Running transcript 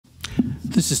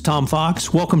This is Tom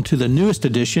Fox. Welcome to the newest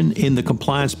edition in the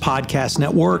Compliance Podcast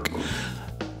Network.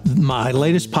 My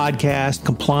latest podcast,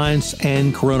 Compliance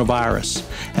and Coronavirus.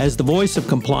 As the voice of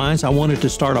compliance, I wanted to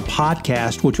start a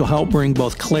podcast which will help bring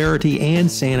both clarity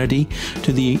and sanity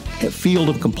to the field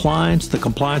of compliance, the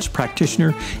compliance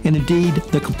practitioner, and indeed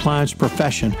the compliance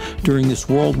profession during this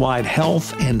worldwide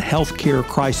health and healthcare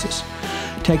crisis.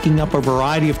 Taking up a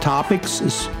variety of topics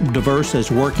as diverse as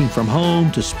working from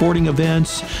home to sporting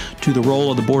events, to the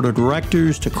role of the board of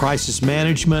directors, to crisis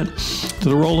management, to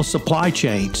the role of supply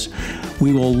chains.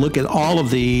 We will look at all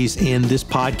of these in this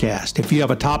podcast. If you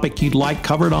have a topic you'd like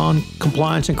covered on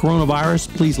compliance and coronavirus,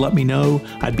 please let me know.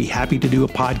 I'd be happy to do a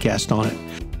podcast on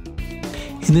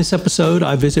it. In this episode,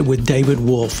 I visit with David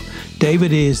Wolf.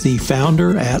 David is the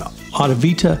founder at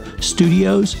Audivita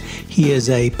Studios. He is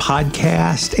a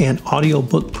podcast and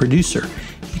audiobook producer.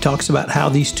 He talks about how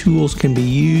these tools can be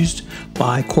used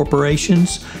by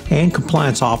corporations and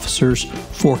compliance officers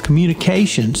for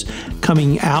communications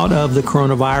coming out of the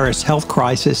coronavirus health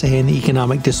crisis and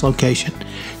economic dislocation.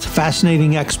 It's a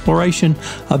fascinating exploration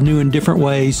of new and different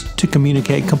ways to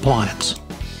communicate compliance.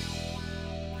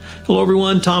 Hello,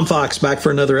 everyone. Tom Fox back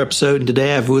for another episode. And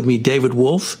today I have with me David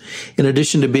Wolf. In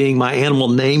addition to being my animal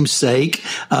namesake,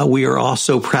 we are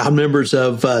also proud members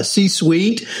of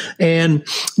C-Suite. And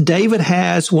David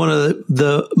has one of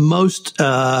the most,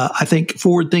 I think,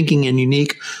 forward-thinking and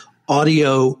unique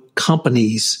audio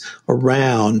companies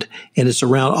around, and it's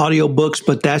around audiobooks,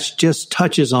 but that's just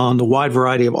touches on the wide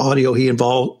variety of audio he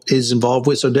is involved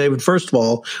with. So David, first of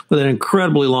all, with an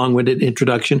incredibly long-winded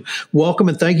introduction, welcome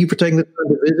and thank you for taking the time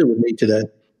to visit with me today.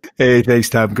 Hey, thanks,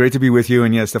 Tom. Great to be with you.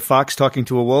 And yes, the fox talking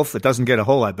to a wolf, it doesn't get a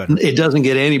whole lot better. It doesn't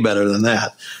get any better than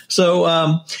that.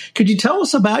 So could you tell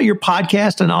us about your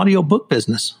podcast and audiobook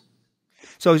business?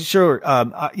 So sure.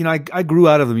 I grew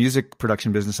out of the music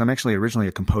production business. I'm actually originally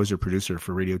a composer producer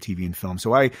for radio, TV, and film.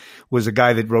 So I was a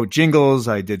guy that wrote jingles.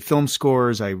 I did film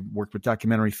scores. I worked with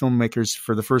documentary filmmakers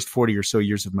for the first 40 or so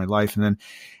years of my life. And then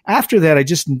after that,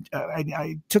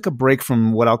 I took a break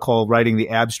from what I'll call writing the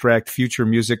abstract future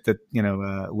music that,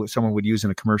 someone would use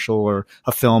in a commercial or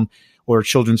a film or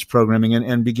children's programming,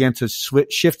 and began to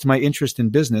shift my interest in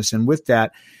business. And with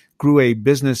that, grew a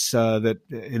business that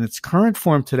in its current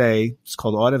form today, it's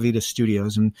called Audivita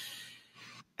Studios.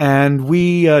 And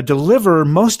we deliver,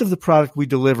 most of the product we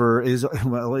deliver it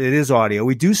is audio.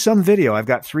 We do some video. I've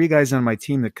got 3 guys on my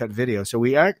team that cut video. So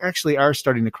we actually are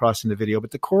starting to cross into video,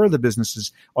 but the core of the business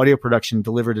is audio production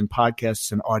delivered in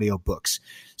podcasts and audiobooks.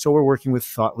 So we're working with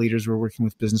thought leaders. We're working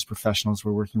with business professionals.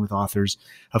 We're working with authors,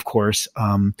 of course.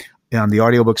 On the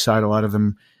audiobook side, a lot of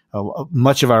them,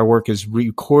 much of our work is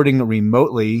recording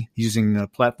remotely using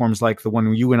platforms like the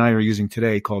one you and I are using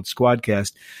today called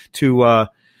Squadcast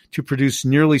to produce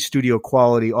nearly studio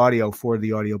quality audio for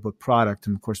the audiobook product.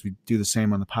 And of course, we do the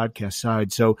same on the podcast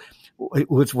side. So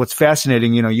what's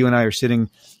fascinating, you and I are sitting,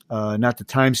 not to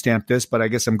timestamp this, but I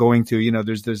guess I'm going to,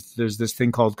 there's this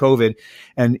thing called COVID.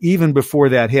 And even before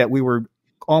that hit, we were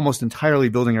almost entirely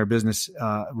building our business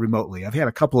remotely. I've had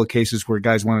a couple of cases where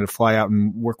guys wanted to fly out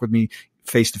and work with me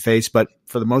face to face, but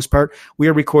for the most part, we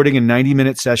are recording in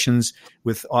 90-minute sessions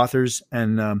with authors,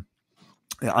 and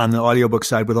on the audiobook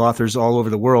side with authors all over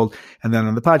the world. And then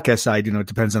on the podcast side, it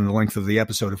depends on the length of the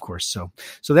episode, of course. So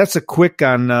that's a quick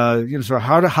on, sort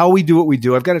of how we do what we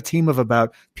do. I've got a team of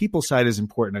about people side is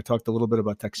important. I talked a little bit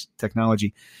about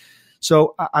technology.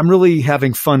 So I'm really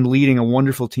having fun leading a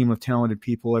wonderful team of talented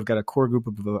people. I've got a core group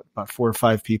of about 4 or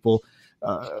 5 people.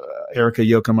 Erica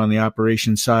Yoakum on the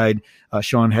operations side.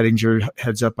 Sean Hedinger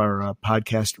heads up our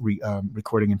podcast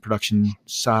recording and production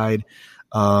side.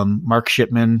 Mark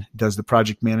Shipman does the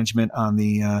project management on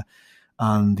the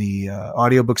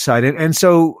audiobook side. And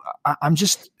so I'm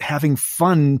just having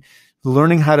fun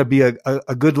learning how to be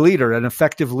a good leader, an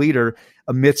effective leader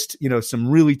amidst, some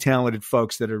really talented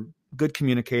folks that are good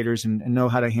communicators and know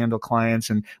how to handle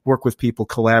clients and work with people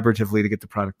collaboratively to get the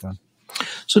product done.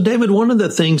 So, David, one of the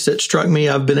things that struck me,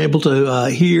 I've been able to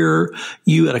hear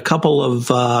you at a couple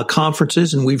of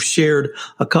conferences, and we've shared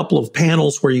a couple of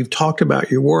panels where you've talked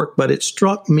about your work, but it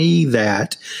struck me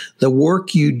that the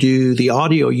work you do, the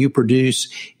audio you produce,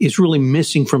 is really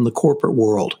missing from the corporate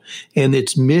world. And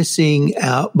it's missing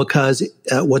because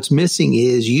what's missing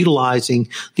is utilizing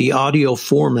the audio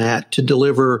format to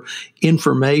deliver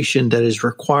information that is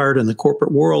required in the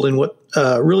corporate world. And what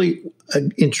really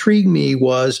intrigued me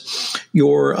was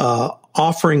your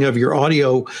offering of your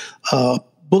audio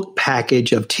book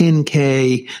package of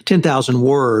 10,000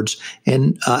 words,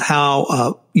 and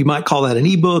how you might call that an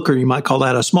ebook, or you might call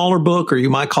that a smaller book, or you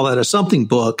might call that a something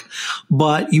book,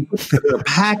 but you put together a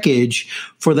package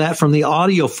for that from the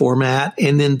audio format,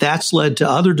 and then that's led to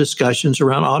other discussions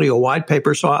around audio white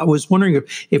paper. So I was wondering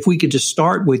if we could just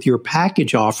start with your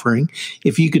package offering,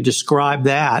 if you could describe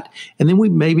that, and then we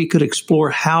maybe could explore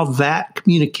how that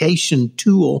communication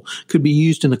tool could be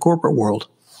used in the corporate world.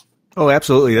 Oh,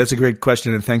 absolutely. That's a great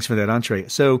question, and thanks for that entree.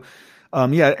 So,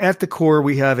 at the core,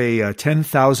 we have a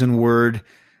 10,000 word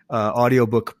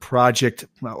audiobook project.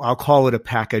 I'll call it a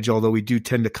package, although we do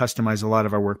tend to customize a lot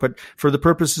of our work. But for the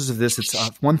purposes of this, it's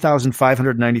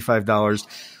 $1,595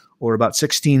 or about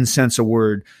 16 cents a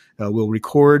word. We'll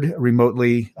record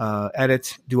remotely,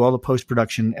 edit, do all the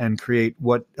post-production, and create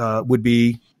what would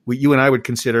be what you and I would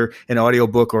consider an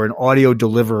audiobook or an audio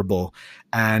deliverable.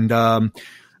 And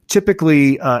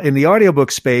typically in the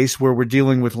audiobook space, where we're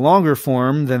dealing with longer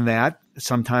form than that,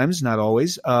 sometimes, not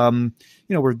always,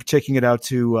 we're taking it out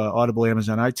to Audible,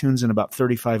 Amazon, iTunes, and about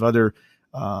 35 other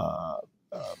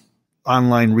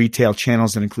online retail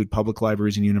channels that include public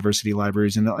libraries and university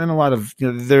libraries, and a lot of,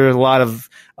 there are a lot of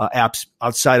apps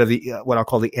outside of the what I'll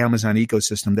call the Amazon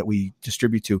ecosystem that we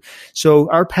distribute to. So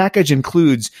our package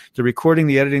includes the recording,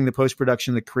 the editing, the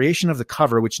post-production, the creation of the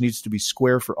cover, which needs to be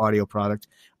square for audio product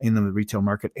in the retail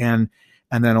market, and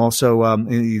then also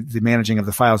the managing of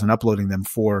the files and uploading them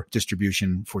for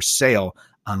distribution for sale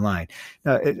online.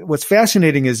 What's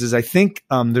fascinating is I think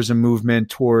there's a movement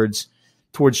towards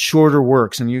shorter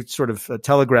works, and you sort of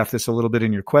telegraphed this a little bit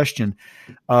in your question.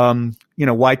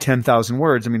 Why 10,000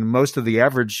 words? I mean, most of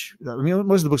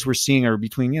the books we're seeing are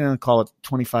between, call it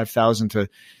 25,000 to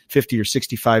 50 or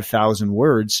 65,000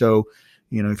 words. So,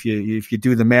 if you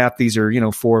do the math, these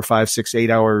are, 4, 5, 6, 8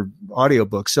 hour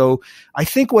audiobooks. So I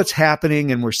think what's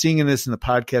happening, and we're seeing this in the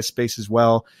podcast space as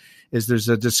well, is there's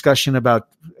a discussion about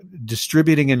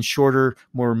distributing in shorter,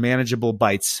 more manageable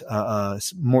bites,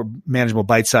 more manageable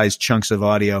bite-sized chunks of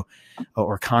audio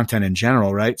or content in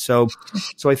general, right? So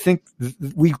I think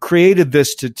we created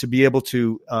this to be able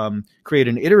to create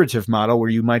an iterative model where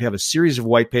you might have a series of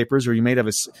white papers, or you might have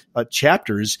a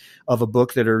chapters of a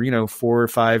book that are, 4 or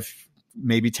 5,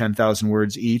 maybe 10,000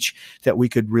 words each, that we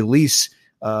could release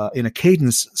in a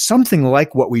cadence, something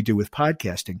like what we do with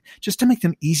podcasting, just to make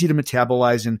them easy to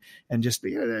metabolize, and just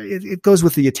it goes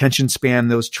with the attention span,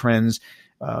 those trends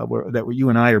that you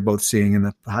and I are both seeing in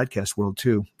the podcast world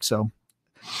too. So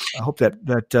I hope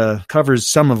that covers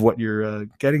some of what you're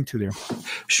getting to there.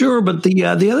 Sure, but the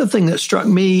other thing that struck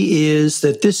me is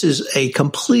that this is a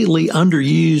completely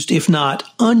underused, if not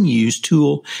unused,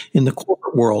 tool in the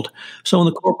corporate world. So in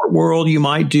the corporate world, you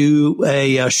might do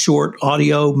a short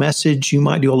audio message, you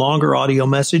might do a longer audio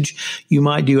message, you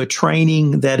might do a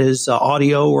training that is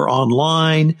audio or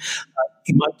online.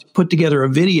 You might put together a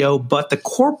video, but the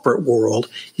corporate world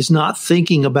is not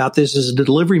thinking about this as a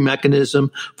delivery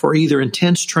mechanism for either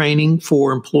intense training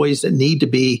for employees that need to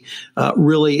be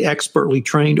really expertly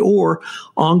trained, or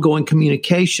ongoing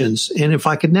communications. And if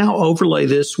I could now overlay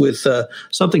this with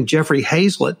something Jeffrey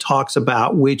Hazlett talks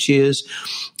about, which is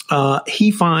he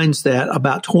finds that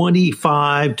about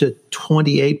 25 to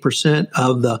 28%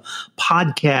 of the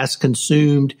podcasts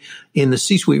consumed in the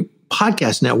C-Suite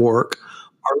podcast network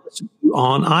are listened to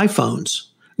on iPhones,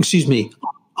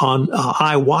 on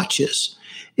iWatches.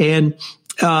 And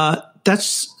that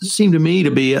seemed to me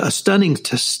to be a stunning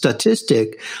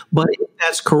statistic. But if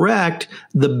that's correct,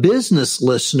 the business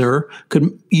listener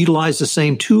could utilize the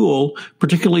same tool,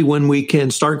 particularly when we can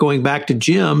start going back to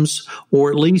gyms, or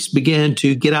at least begin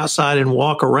to get outside and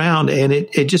walk around. And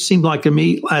it just seemed like to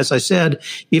me, as I said,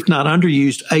 if not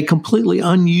underused, a completely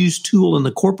unused tool in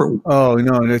the corporate. Oh,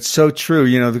 no, it's so true.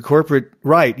 The corporate,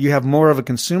 right. You have more of a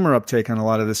consumer uptake on a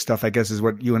lot of this stuff, I guess, is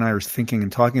what you and I are thinking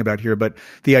and talking about here. But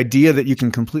the idea that you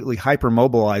can completely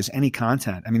hypermobilize any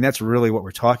content, I mean, that's really what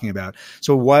we're talking about.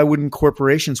 So why wouldn't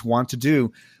corporations want to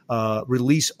do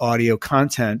release audio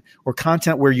content, or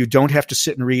content where you don't have to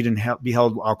sit and read and be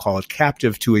held, I'll call it,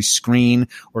 captive to a screen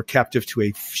or captive to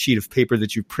a sheet of paper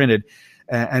that you printed,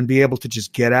 and be able to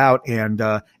just get out and be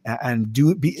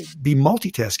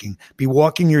multitasking, be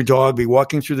walking your dog, be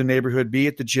walking through the neighborhood, be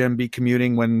at the gym, be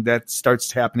commuting when that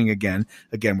starts happening again.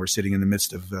 Again, we're sitting in the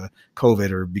midst of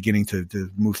COVID, or beginning to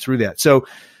move through that. So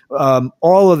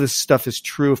all of this stuff is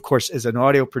true. Of course, as an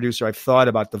audio producer, I've thought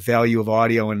about the value of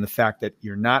audio and the fact that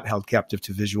you're not held captive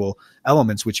to visual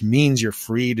elements, which means you're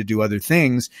free to do other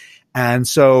things. And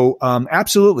so,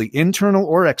 absolutely, internal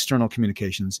or external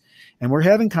communications. And we're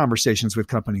having conversations with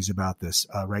companies about this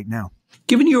right now.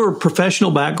 Given your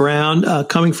professional background,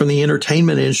 coming from the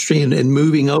entertainment industry and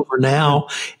moving over now,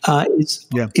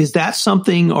 is that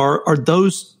something, or are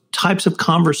those types of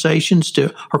conversations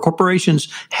are corporations,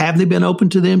 have they been open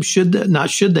to them? Should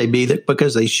they be, that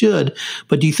because they should,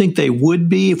 but do you think they would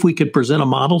be if we could present a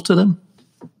model to them?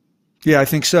 Yeah, I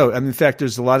think so. And in fact,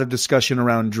 there's a lot of discussion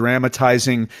around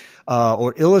dramatizing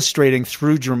or illustrating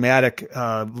through dramatic,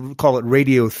 we call it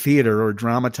radio theater or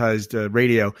dramatized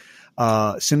radio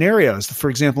scenarios. For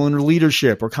example, in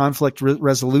leadership or conflict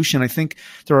resolution, I think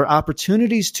there are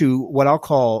opportunities to what I'll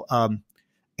call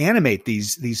animate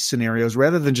these scenarios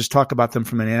rather than just talk about them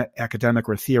from an academic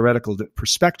or theoretical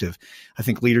perspective. I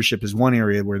think leadership is one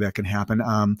area where that can happen.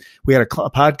 We had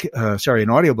an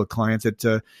audiobook client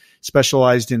that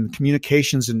specialized in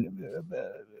communications and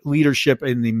leadership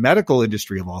in the medical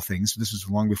industry of all things. This was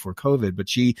long before COVID, but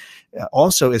she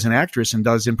also is an actress and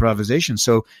does improvisation.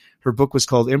 So her book was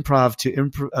called Improv to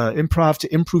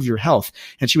Improve Your Health.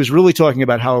 And she was really talking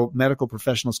about how medical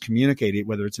professionals communicate,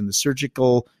 whether it's in the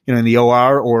surgical, in the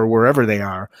OR or wherever they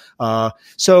are.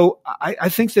 So I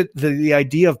think that the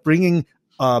idea of bringing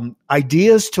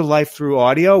ideas to life through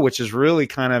audio, which is really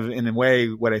kind of in a way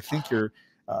what I think you're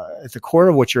at the core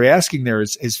of what you're asking there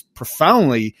is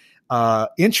profoundly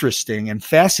interesting and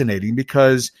fascinating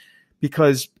because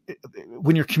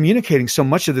when you're communicating, so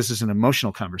much of this is an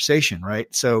emotional conversation,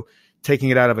 right? So taking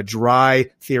it out of a dry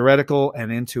theoretical and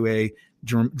into a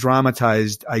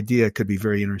dramatized idea could be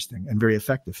very interesting and very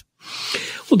effective.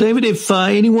 Well, David, if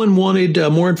anyone wanted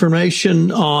more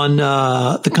information on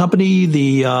the company,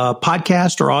 the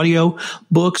podcast or audio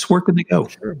books, where could they go?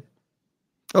 Sure.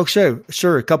 Oh,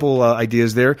 sure. A couple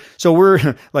ideas there. So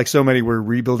we're, like so many, we're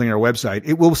rebuilding our website.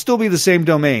 It will still be the same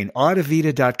domain,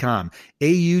 audivita.com,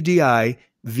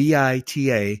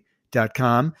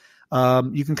 AUDIVITA.com.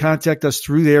 You can contact us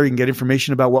through there. You can get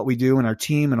information about what we do and our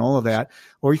team and all of that.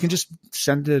 Or you can just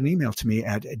send an email to me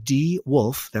at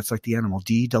dwolf, that's like the animal,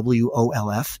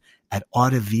 DWOLF, at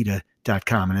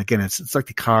audivita.com. And again, it's like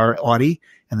the car, Audi,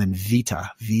 and then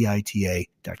Vita,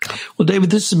 VITA.com. Well, David,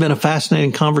 this has been a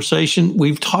fascinating conversation.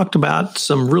 We've talked about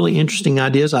some really interesting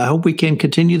ideas. I hope we can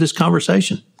continue this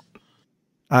conversation.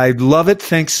 I love it.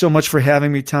 Thanks so much for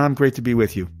having me, Tom. Great to be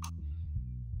with you.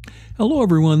 Hello,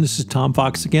 everyone. This is Tom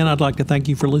Fox again. I'd like to thank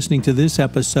you for listening to this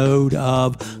episode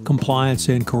of Compliance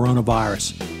and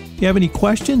Coronavirus. If you have any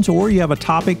questions or you have a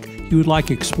topic you would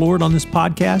like explored on this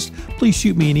podcast, please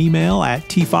shoot me an email at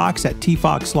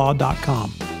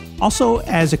tfox@tfoxlaw.com. Also,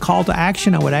 as a call to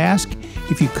action, I would ask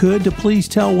if you could to please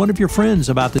tell one of your friends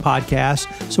about the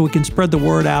podcast so we can spread the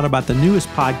word out about the newest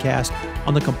podcast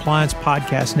on the Compliance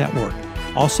Podcast Network.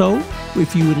 Also,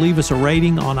 if you would leave us a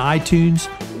rating on iTunes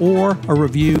or a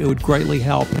review, it would greatly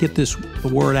help get the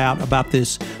word out about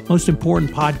this most important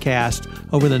podcast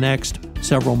over the next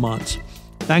several months.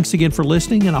 Thanks again for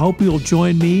listening, and I hope you'll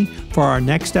join me for our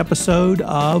next episode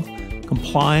of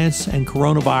Compliance and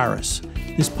Coronavirus.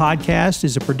 This podcast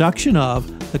is a production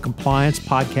of the Compliance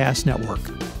Podcast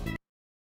Network.